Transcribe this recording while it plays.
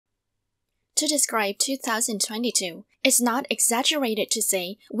To describe 2022, it's not exaggerated to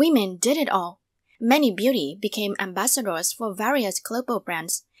say women did it all. Many beauty became ambassadors for various global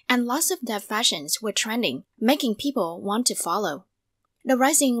brands, and lots of their fashions were trending, making people want to follow. The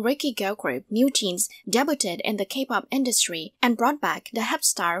rising Ricky girl group NewJeans debuted in the K-pop industry and brought back the hip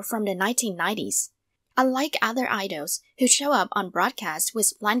style from the 1990s. Unlike other idols who show up on broadcast with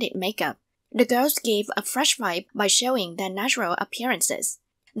splendid makeup, the girls gave a fresh vibe by showing their natural appearances.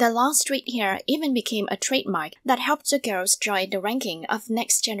 Their long straight hair even became a trademark that helped the girls join the ranking of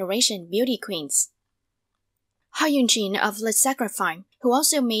next-generation beauty queens. Hyunjin of Le Sacrefime, who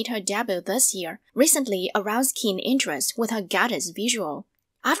also made her debut this year, recently aroused keen interest with her goddess visual.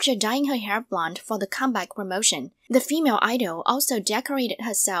 After dyeing her hair blonde for the comeback promotion, the female idol also decorated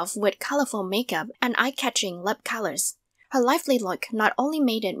herself with colorful makeup and eye-catching lip colors. Her lively look not only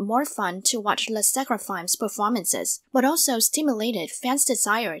made it more fun to watch Le Sacrefime's performances, but also stimulated fans'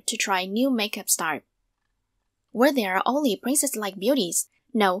 desire to try new makeup style. Were there only princess-like beauties?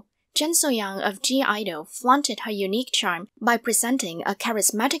 No. Jin So-young of I-dle flaunted her unique charm by presenting a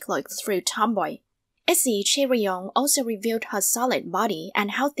charismatic look through tomboy. ITZY Chaeryeong also revealed her solid body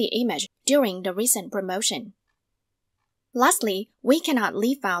and healthy image during the recent promotion. Lastly, we cannot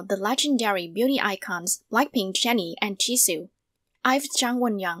leave out the legendary beauty icons BLACKPINK Jennie and Jisoo. IVE Jang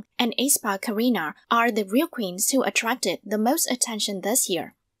Won-young and aespa Karina are the real queens who attracted the most attention this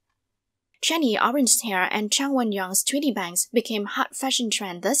year. Jennie orange hair and Jang Won-young's tweety bangs became hot fashion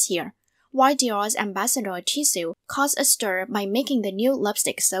trend this year, while Dior's ambassador Jisoo caused a stir by making the new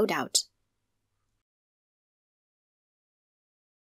lipstick sold out.